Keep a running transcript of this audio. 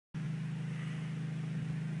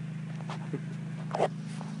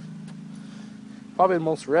Probably the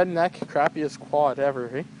most redneck, crappiest quad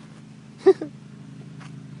ever, eh?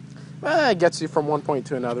 It gets you from one point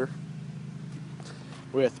to another.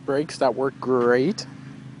 With brakes that work great.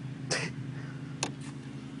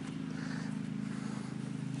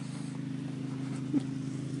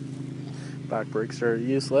 Back brakes are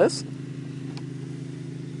useless.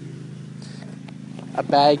 A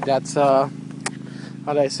bag that's, how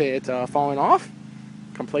do I say it, falling off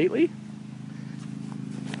completely.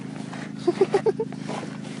 For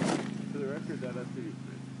the record, that has to be fit.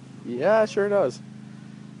 Yeah, sure does.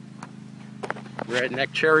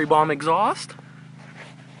 Redneck cherry bomb exhaust.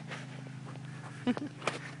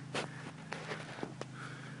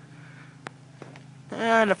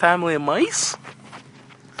 And a family of mice.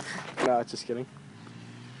 No, just kidding.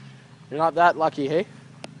 You're not that lucky, hey?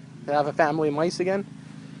 To have a family of mice again?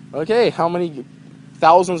 Okay, how many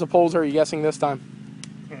thousands of poles are you guessing this time?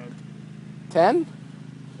 10. 10?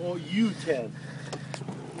 Oh, you 10.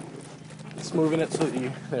 Just moving it so that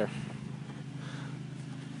you... There.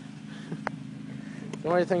 The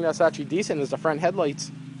only thing that's actually decent is the front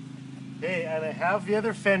headlights. Hey, and I have the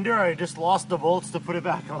other fender. I just lost the bolts to put it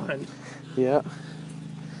back on. Yeah.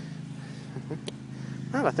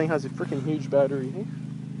 Man, that thing has a freaking huge battery. Eh?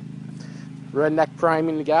 Redneck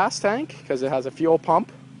priming the gas tank because it has a fuel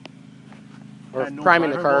pump. Or no priming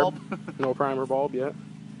the primer carb. No primer bulb yet.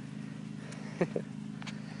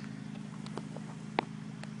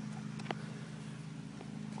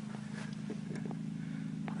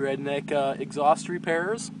 Redneck exhaust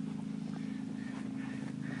repairs.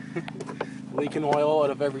 Leaking oil out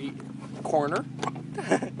of every corner.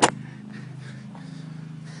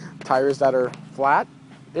 Tires that are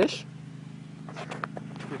flat-ish.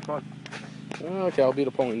 Okay, I'll be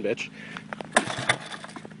the pulling bitch.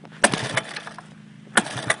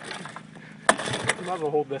 Might as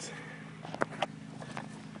well hold this.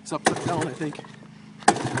 It's upside down, I think.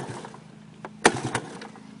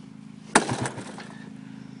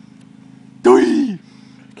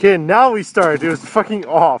 Okay, now we start. It was fucking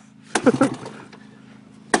off.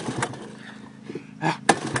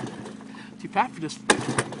 Too fat for this.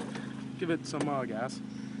 Give it some gas.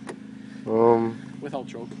 Without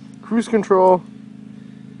choke. Cruise control.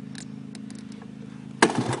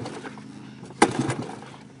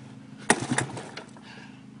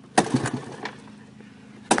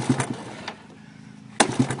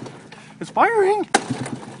 It's firing!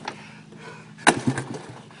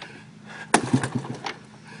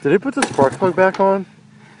 Did I put the spark plug back on?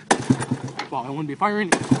 Well, I wouldn't be firing.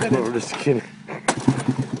 No, I'm just kidding.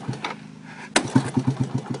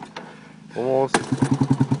 Almost.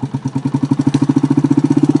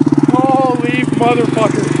 Holy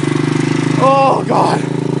motherfucker. Oh, God.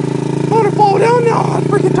 I'm gonna fall down now. I'm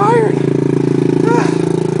freaking tired.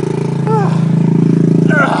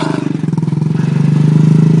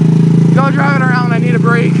 Go driving around. I need a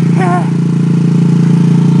break.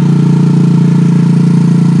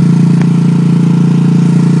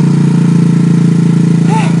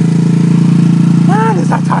 Man, is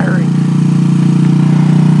that tiring.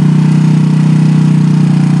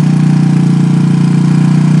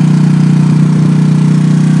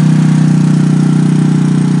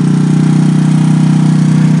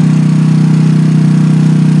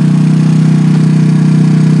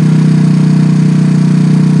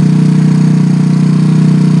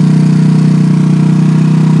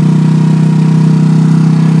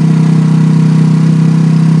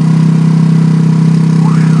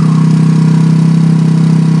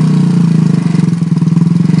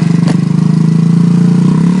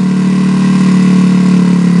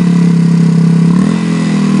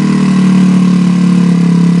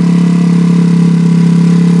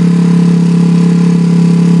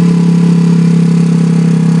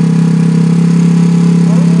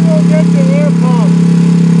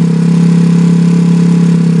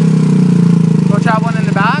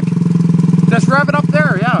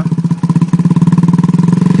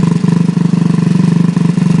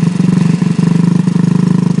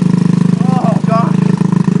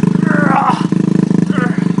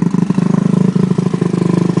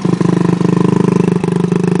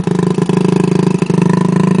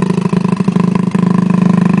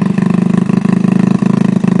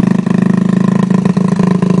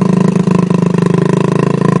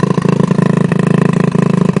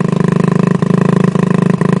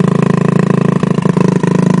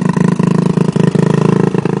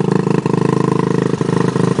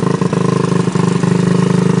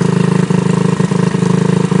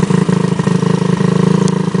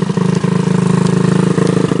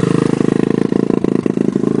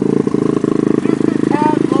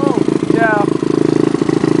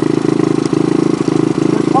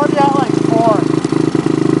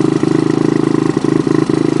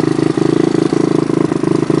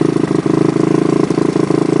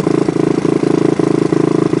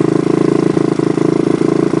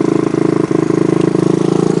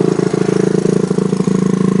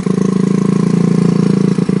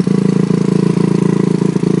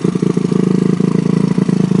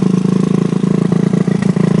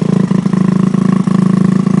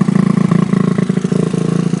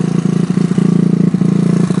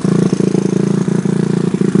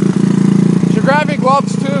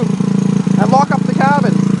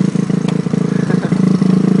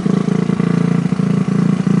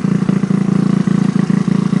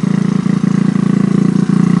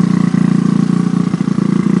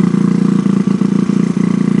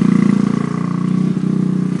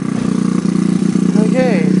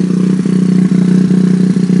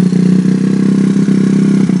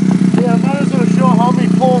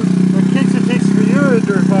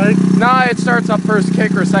 Nah, it starts up first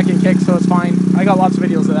kick or second kick, so it's fine. I got lots of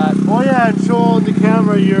videos of that. Oh yeah, and show on the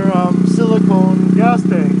camera your silicone gas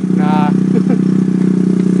tank. Nah.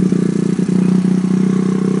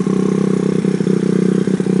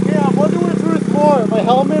 Yeah, I wonder what's worth more, my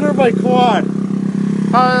helmet or my quad?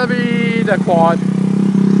 Probably the quad.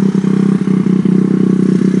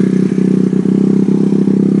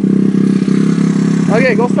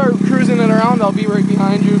 Okay, go start cruising it around. I'll be right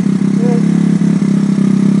behind you.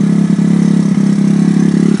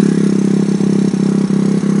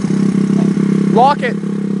 Lock it.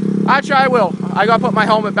 Actually, I will. I gotta put my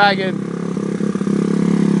helmet bag in.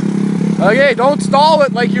 Okay, don't stall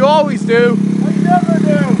it like you always do. I never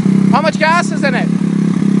do. How much gas is in it?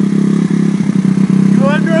 You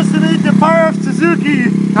underestimate the power of Suzuki.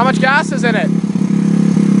 How much gas is in it?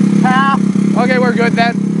 Half. Okay, we're good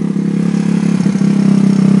then.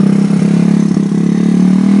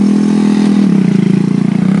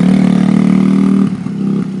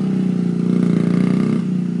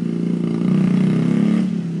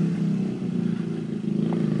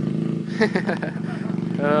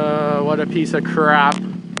 What a piece of crap.